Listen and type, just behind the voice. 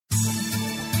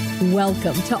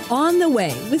Welcome to On the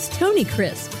Way with Tony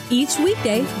Crisp. Each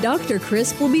weekday, Dr.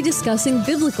 Crisp will be discussing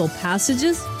biblical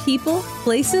passages, people,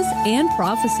 places, and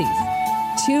prophecies.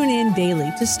 Tune in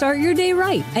daily to start your day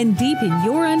right and deepen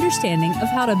your understanding of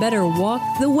how to better walk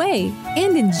the way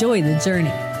and enjoy the journey.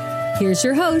 Here's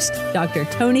your host, Dr.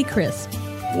 Tony Crisp.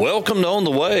 Welcome to On the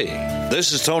Way.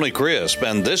 This is Tony Crisp,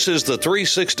 and this is the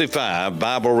 365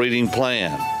 Bible Reading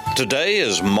Plan. Today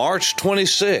is March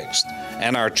 26th,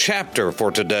 and our chapter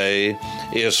for today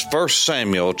is 1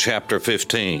 Samuel chapter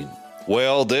 15.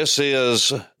 Well, this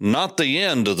is not the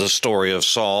end of the story of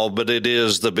Saul, but it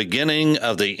is the beginning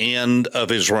of the end of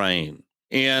his reign.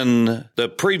 In the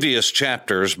previous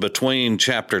chapters, between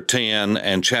chapter 10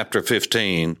 and chapter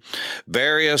 15,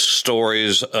 various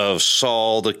stories of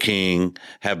Saul the king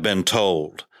have been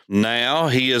told. Now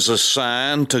he is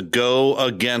assigned to go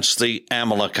against the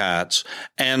Amalekites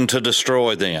and to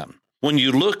destroy them. When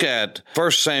you look at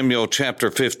 1 Samuel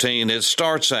chapter 15, it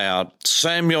starts out,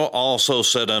 Samuel also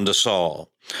said unto Saul,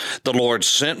 the Lord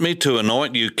sent me to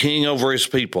anoint you king over his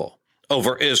people,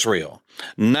 over Israel.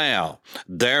 Now,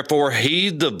 therefore,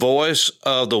 heed the voice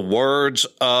of the words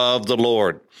of the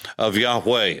Lord, of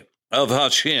Yahweh, of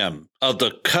Hashem, of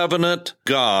the covenant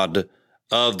God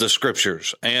of the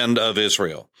Scriptures and of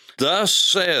Israel. Thus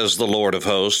says the Lord of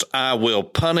hosts, I will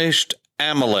punish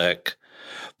Amalek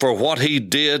for what he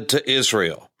did to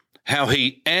Israel, how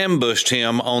he ambushed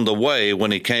him on the way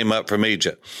when he came up from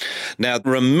Egypt. Now,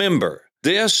 remember,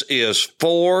 this is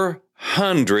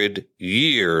 400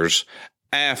 years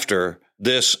after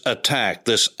this attack,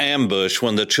 this ambush,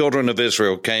 when the children of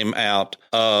Israel came out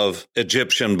of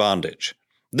Egyptian bondage.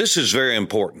 This is very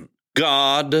important.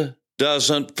 God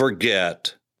doesn't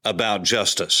forget about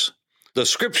justice. The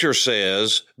Scripture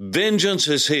says, vengeance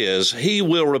is his, he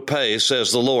will repay,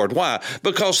 says the Lord. Why?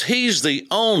 Because he's the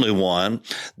only one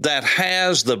that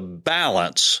has the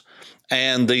balance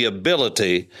and the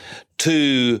ability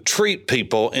to treat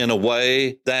people in a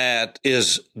way that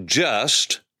is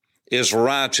just, is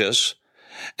righteous,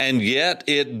 and yet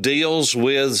it deals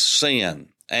with sin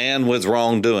and with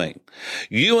wrongdoing.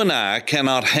 You and I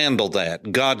cannot handle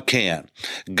that. God can.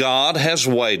 God has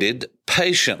waited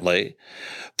patiently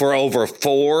for over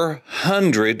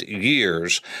 400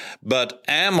 years, but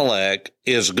Amalek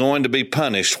is going to be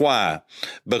punished. Why?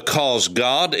 Because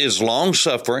God is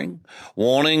long-suffering,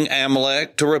 wanting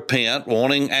Amalek to repent,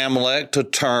 wanting Amalek to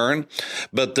turn,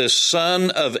 but this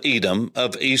son of Edom,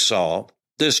 of Esau,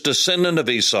 this descendant of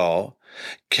Esau,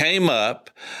 came up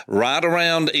right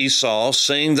around Esau,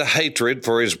 seeing the hatred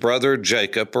for his brother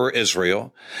Jacob or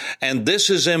Israel, and this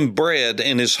is inbred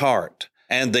in his heart.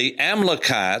 And the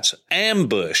Amalekites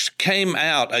ambushed, came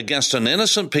out against an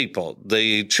innocent people.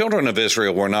 The children of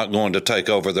Israel were not going to take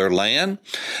over their land.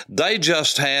 They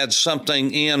just had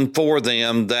something in for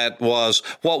them that was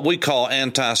what we call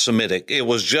anti-Semitic. It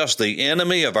was just the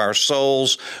enemy of our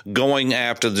souls going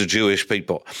after the Jewish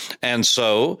people. And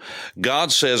so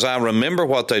God says, I remember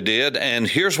what they did, and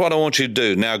here's what I want you to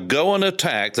do. Now go and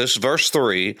attack, this is verse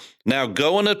 3, now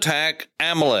go and attack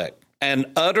Amalek, and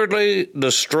utterly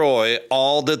destroy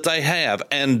all that they have,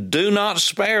 and do not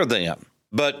spare them,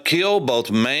 but kill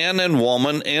both man and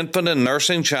woman, infant and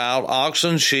nursing child,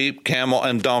 oxen, sheep, camel,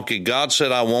 and donkey. God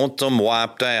said, I want them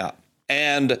wiped out.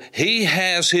 And he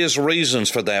has his reasons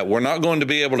for that. We're not going to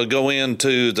be able to go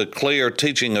into the clear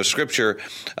teaching of Scripture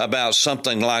about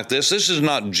something like this. This is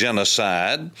not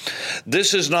genocide.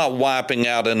 This is not wiping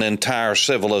out an entire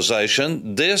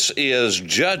civilization. This is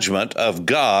judgment of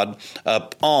God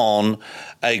upon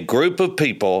a group of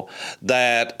people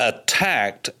that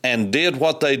attacked and did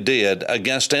what they did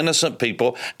against innocent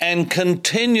people and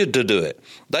continued to do it.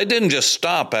 They didn't just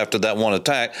stop after that one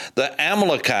attack. The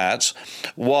Amalekites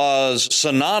was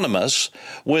synonymous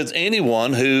with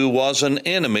anyone who was an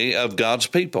enemy of God's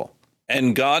people.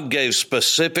 And God gave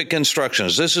specific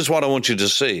instructions. This is what I want you to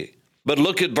see. But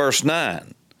look at verse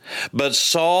 9. But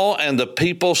Saul and the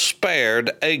people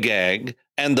spared Agag,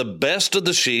 and the best of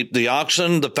the sheep, the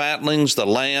oxen, the fatlings, the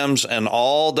lambs, and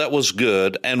all that was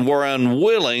good, and were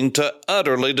unwilling to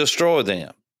utterly destroy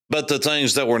them. But the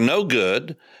things that were no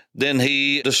good, then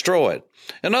he destroyed.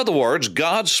 In other words,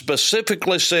 God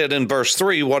specifically said in verse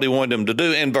 3 what he wanted him to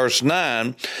do. In verse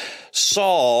 9,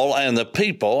 Saul and the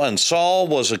people, and Saul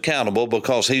was accountable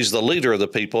because he's the leader of the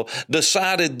people,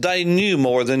 decided they knew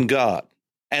more than God.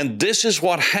 And this is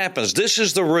what happens. This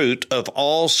is the root of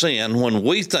all sin when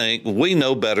we think we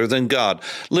know better than God.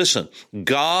 Listen,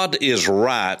 God is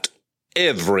right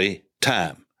every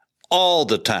time, all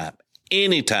the time.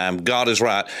 Anytime God is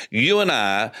right. You and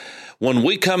I, when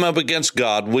we come up against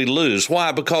God, we lose.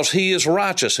 Why? Because He is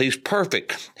righteous. He's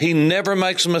perfect. He never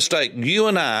makes a mistake. You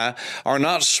and I are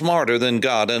not smarter than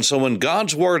God. And so when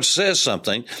God's word says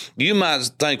something, you might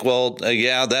think, well,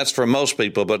 yeah, that's for most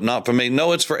people, but not for me.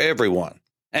 No, it's for everyone.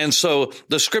 And so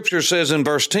the scripture says in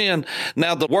verse 10,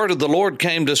 now the word of the Lord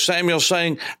came to Samuel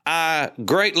saying, I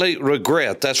greatly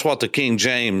regret. That's what the King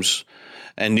James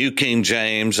and New King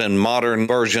James and modern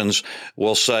versions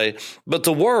will say. But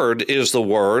the word is the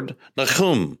word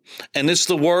nachum, and it's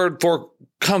the word for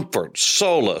comfort,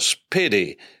 solace,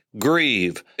 pity,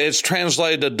 grieve. It's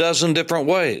translated a dozen different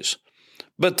ways.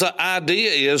 But the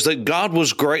idea is that God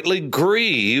was greatly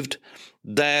grieved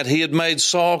that he had made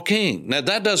Saul king. Now,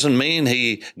 that doesn't mean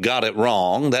he got it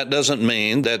wrong. That doesn't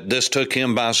mean that this took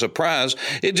him by surprise.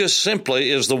 It just simply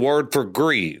is the word for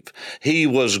grieve. He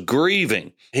was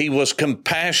grieving. He was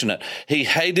compassionate. He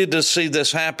hated to see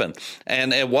this happen.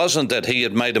 And it wasn't that he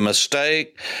had made a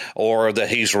mistake or that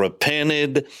he's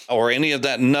repented or any of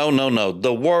that. No.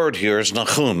 The word here is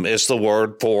nachum. It's the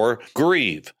word for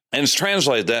grieve. And it's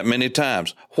translated that many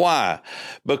times. Why?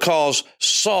 Because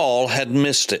Saul had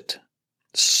missed it.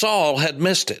 Saul had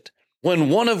missed it. When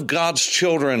one of God's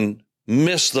children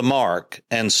miss the mark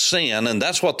and sin, and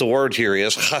that's what the word here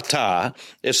is, chata,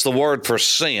 it's the word for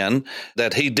sin,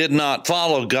 that he did not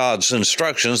follow God's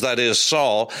instructions, that is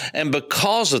Saul, and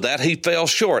because of that, he fell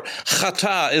short.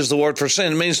 Chata is the word for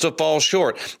sin. It means to fall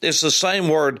short. It's the same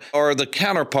word or the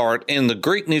counterpart in the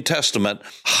Greek New Testament,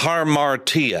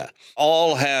 harmartia.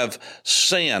 All have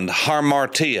sinned,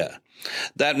 harmartia.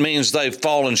 That means they've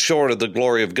fallen short of the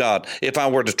glory of God. If I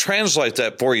were to translate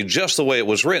that for you just the way it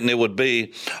was written, it would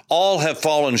be, all have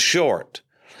fallen short.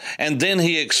 And then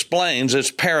he explains,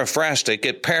 it's paraphrastic,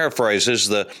 it paraphrases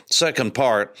the second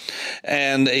part,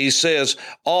 and he says,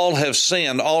 all have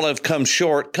sinned, all have come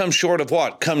short of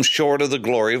what? Come short of the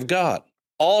glory of God.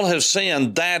 All have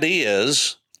sinned, that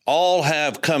is, all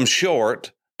have come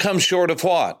short of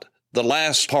what? The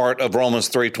last part of Romans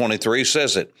 3:23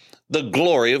 says it. The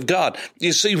glory of God.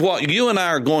 You see, what you and I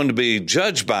are going to be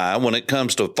judged by when it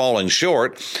comes to falling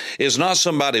short is not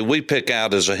somebody we pick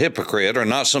out as a hypocrite or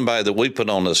not somebody that we put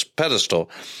on this pedestal.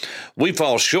 We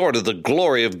fall short of the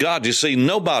glory of God. You see,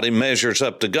 nobody measures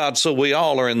up to God, so we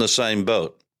all are in the same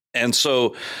boat. And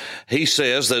so he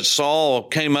says that Saul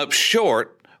came up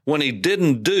short when he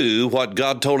didn't do what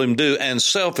God told him to do and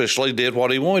selfishly did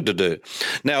what he wanted to do.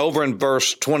 Now, over in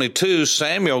verse 22,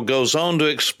 Samuel goes on to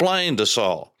explain to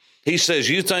Saul. He says,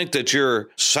 you think that your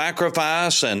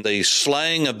sacrifice and the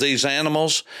slaying of these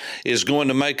animals is going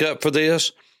to make up for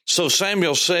this? So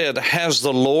Samuel said, has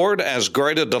the Lord as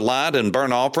great a delight in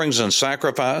burnt offerings and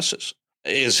sacrifices?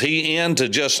 Is he into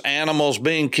just animals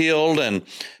being killed? And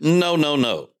no.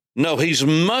 No, he's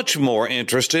much more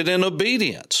interested in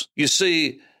obedience. You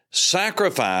see,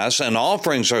 sacrifice and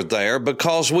offerings are there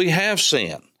because we have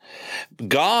sin.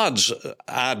 God's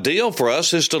ideal for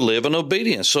us is to live in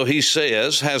obedience. So he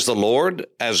says, has the Lord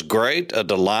as great a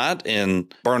delight in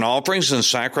burnt offerings and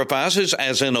sacrifices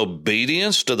as in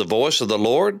obedience to the voice of the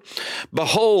Lord?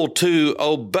 Behold, to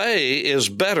obey is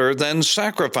better than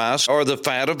sacrifice or the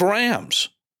fat of rams.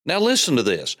 Now listen to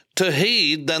this. To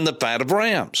heed than the fat of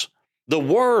rams. The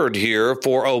word here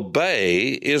for obey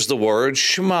is the word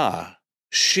shema,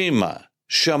 shema.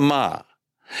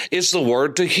 It's the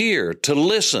word to hear, to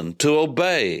listen, to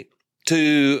obey,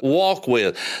 to walk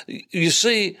with. You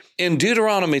see, in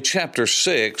Deuteronomy chapter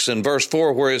 6 and verse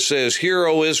 4, where it says, hear,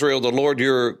 O Israel, the Lord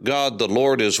your God, the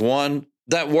Lord is one.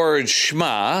 That word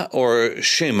shema, or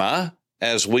shema,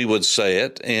 as we would say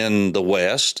it in the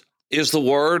West, is the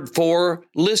word for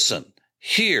listen.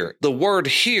 Hear, the word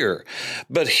hear.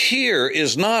 But hear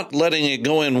is not letting it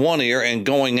go in one ear and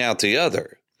going out the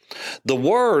other. The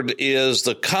word is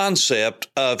the concept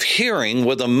of hearing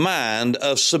with a mind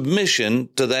of submission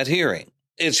to that hearing.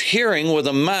 It's hearing with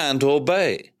a mind to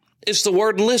obey. It's the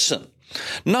word listen.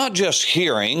 Not just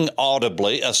hearing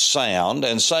audibly a sound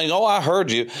and saying, oh, I heard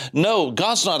you. No,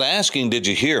 God's not asking, did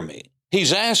you hear me?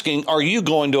 He's asking, are you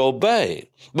going to obey?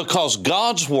 Because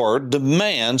God's word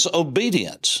demands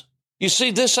obedience. You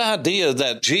see, this idea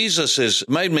that Jesus has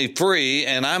made me free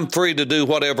and I'm free to do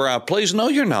whatever I please, no,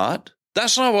 you're not.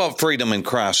 That's not what freedom in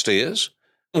Christ is.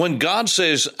 When God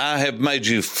says, I have made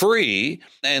you free,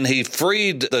 and he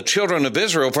freed the children of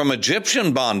Israel from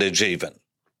Egyptian bondage even,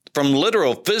 from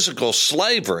literal physical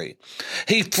slavery.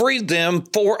 He freed them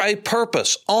for a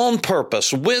purpose, on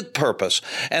purpose, with purpose.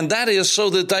 And that is so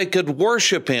that they could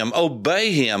worship him,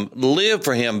 obey him, live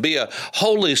for him, be a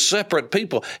holy, separate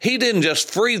people. He didn't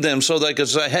just free them so they could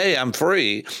say, hey, I'm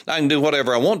free. I can do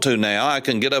whatever I want to now. I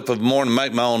can get up in the morning and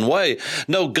make my own way.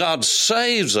 No, God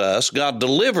saves us. God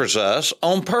delivers us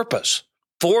on purpose,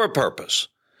 for a purpose.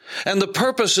 And the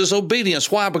purpose is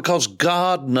obedience. Why? Because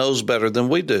God knows better than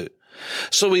we do.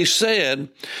 So he said,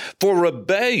 for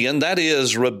rebellion, that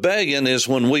is, rebellion is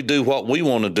when we do what we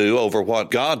want to do over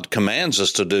what God commands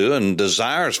us to do and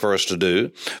desires for us to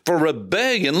do. For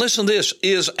rebellion, listen to this,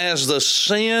 is as the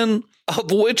sin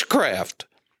of witchcraft.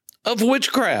 Of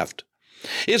witchcraft.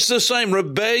 It's the same.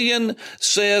 Rebellion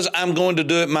says, I'm going to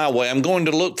do it my way. I'm going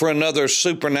to look for another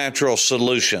supernatural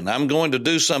solution. I'm going to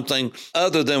do something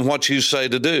other than what you say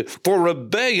to do. For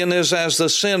rebellion is as the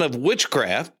sin of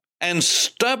witchcraft. And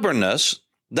stubbornness,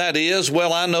 that is,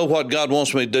 well, I know what God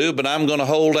wants me to do, but I'm going to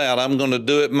hold out. I'm going to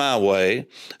do it my way.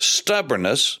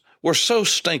 Stubbornness, we're so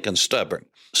stinking stubborn.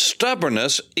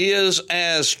 Stubbornness is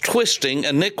as twisting,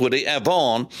 iniquity,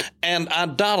 avon, and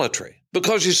idolatry.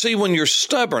 Because you see, when you're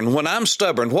stubborn, when I'm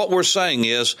stubborn, what we're saying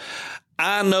is,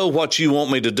 I know what you want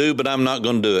me to do, but I'm not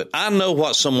going to do it. I know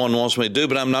what someone wants me to do,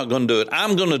 but I'm not going to do it.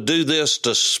 I'm going to do this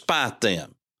to spite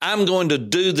them. I'm going to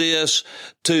do this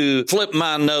to flip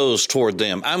my nose toward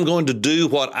them. I'm going to do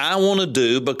what I want to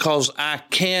do because I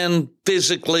can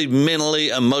physically, mentally,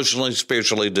 emotionally,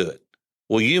 spiritually do it.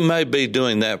 Well, you may be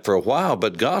doing that for a while,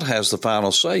 but God has the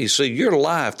final say. You see, your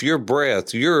life, your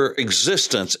breath, your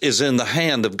existence is in the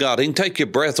hand of God. He can take your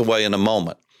breath away in a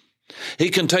moment. He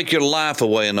can take your life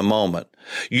away in a moment.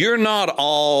 You're not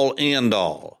all and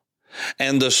all.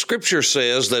 And the scripture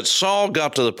says that Saul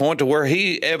got to the point to where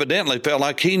he evidently felt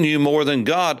like he knew more than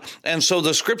God. And so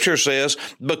the scripture says,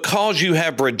 because you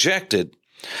have rejected.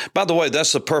 By the way,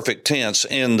 that's the perfect tense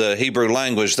in the Hebrew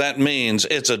language. That means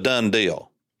it's a done deal.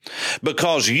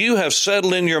 Because you have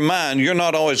settled in your mind, you're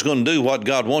not always going to do what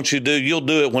God wants you to do. You'll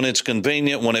do it when it's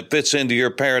convenient, when it fits into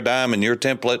your paradigm and your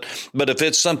template. But if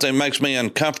it's something that makes me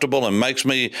uncomfortable and makes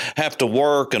me have to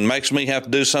work and makes me have to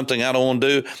do something I don't want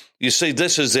to do, you see,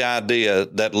 this is the idea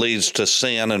that leads to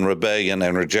sin and rebellion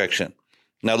and rejection.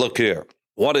 Now look here.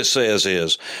 What it says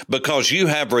is, because you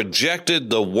have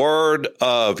rejected the word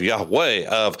of Yahweh,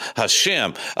 of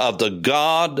Hashem, of the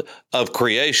God of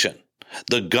creation,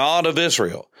 the God of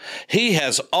Israel, he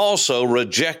has also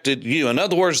rejected you. In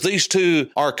other words, these two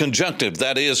are conjunctive.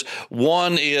 That is,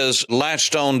 one is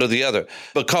latched on to the other.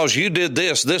 Because you did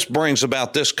this, this brings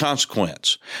about this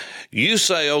consequence. You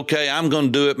say, okay, I'm going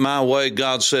to do it my way.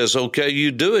 God says, okay,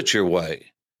 you do it your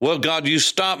way. Well, God, you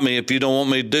stop me if you don't want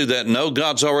me to do that. No,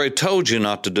 God's already told you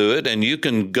not to do it, and you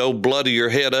can go bloody your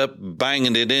head up,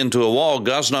 banging it into a wall.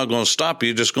 God's not going to stop you.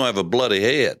 You're just going to have a bloody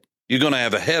head. You're going to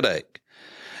have a headache.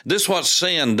 This is what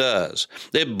sin does.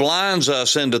 It blinds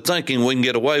us into thinking we can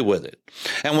get away with it.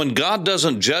 And when God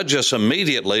doesn't judge us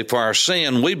immediately for our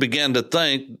sin, we begin to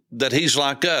think that he's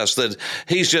like us, that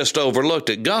he's just overlooked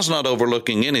it. God's not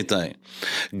overlooking anything.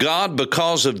 God,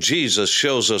 because of Jesus,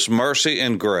 shows us mercy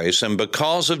and grace. And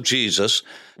because of Jesus,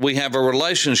 we have a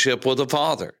relationship with the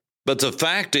Father. But the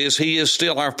fact is, he is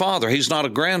still our father. He's not a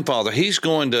grandfather. He's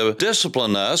going to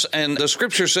discipline us. And the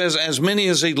scripture says, as many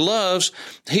as he loves,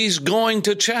 he's going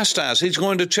to chastise. He's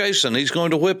going to chasten. He's going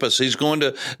to whip us. He's going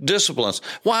to discipline us.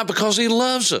 Why? Because he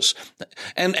loves us.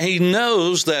 And he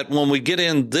knows that when we get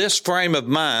in this frame of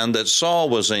mind that Saul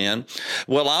was in,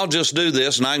 well, I'll just do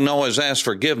this and I can always ask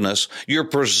forgiveness. You're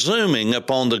presuming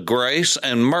upon the grace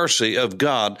and mercy of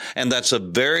God. And that's a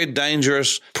very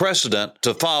dangerous precedent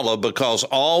to follow, because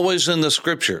always in the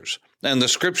scriptures, and the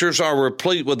scriptures are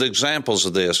replete with examples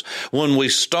of this, when we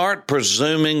start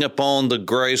presuming upon the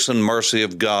grace and mercy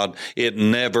of God, it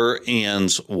never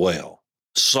ends well.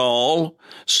 Saul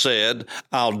said,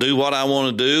 I'll do what I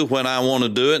want to do when I want to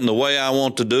do it and the way I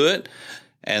want to do it.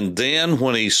 And then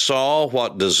when he saw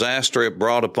what disaster it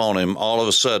brought upon him, all of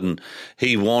a sudden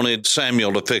he wanted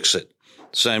Samuel to fix it.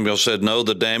 Samuel said, no,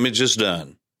 the damage is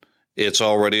done. It's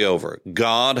already over.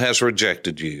 God has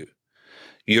rejected you.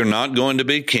 You're not going to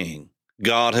be king.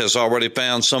 God has already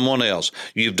found someone else.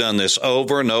 You've done this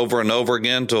over and over and over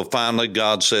again until finally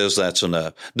God says that's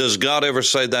enough. Does God ever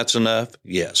say that's enough?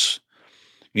 Yes.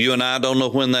 You and I don't know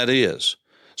when that is.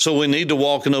 So we need to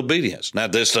walk in obedience. Now,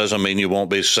 this doesn't mean you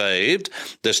won't be saved.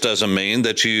 This doesn't mean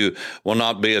that you will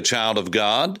not be a child of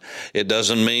God. It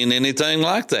doesn't mean anything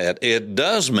like that. It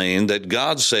does mean that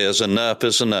God says enough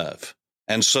is enough.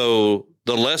 And so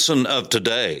the lesson of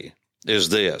today is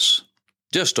this.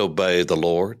 Just obey the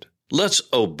Lord. Let's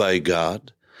obey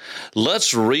God.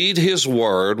 Let's read His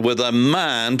Word with a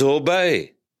mind to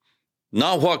obey.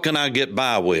 Not what can I get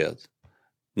by with.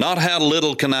 Not how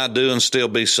little can I do and still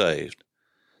be saved.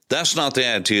 That's not the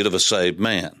attitude of a saved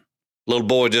man. Little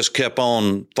boy just kept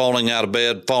on falling out of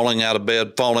bed, falling out of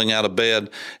bed, falling out of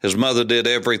bed. His mother did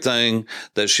everything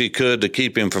that she could to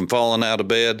keep him from falling out of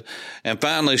bed. And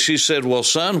finally she said, well,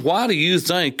 son, why do you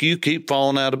think you keep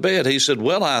falling out of bed? He said,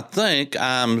 well, I think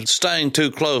I'm staying too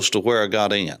close to where I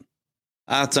got in.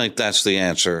 I think that's the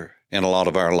answer in a lot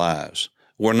of our lives.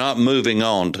 We're not moving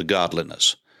on to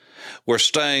godliness. We're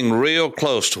staying real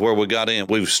close to where we got in.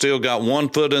 We've still got one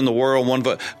foot in the world, one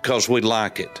foot, because we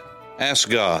like it. Ask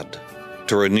God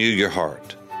to renew your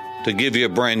heart, to give you a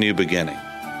brand new beginning,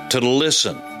 to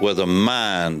listen with a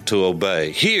mind to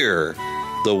obey. Hear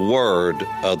the word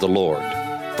of the Lord.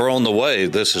 For On the Way,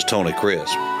 this is Tony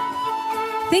Crisp.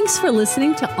 Thanks for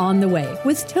listening to On the Way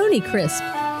with Tony Crisp.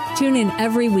 Tune in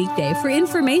every weekday for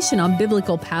information on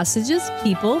biblical passages,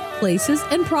 people, places,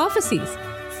 and prophecies.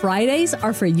 Fridays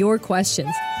are for your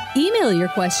questions. Email your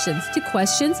questions to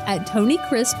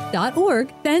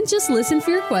questions@tonycrisp.org, then just listen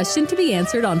for your question to be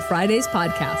answered on Friday's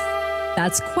podcast.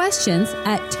 That's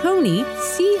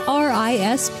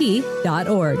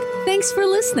questions@tonycrisp.org. Thanks for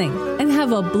listening and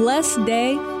have a blessed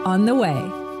day on the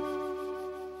way.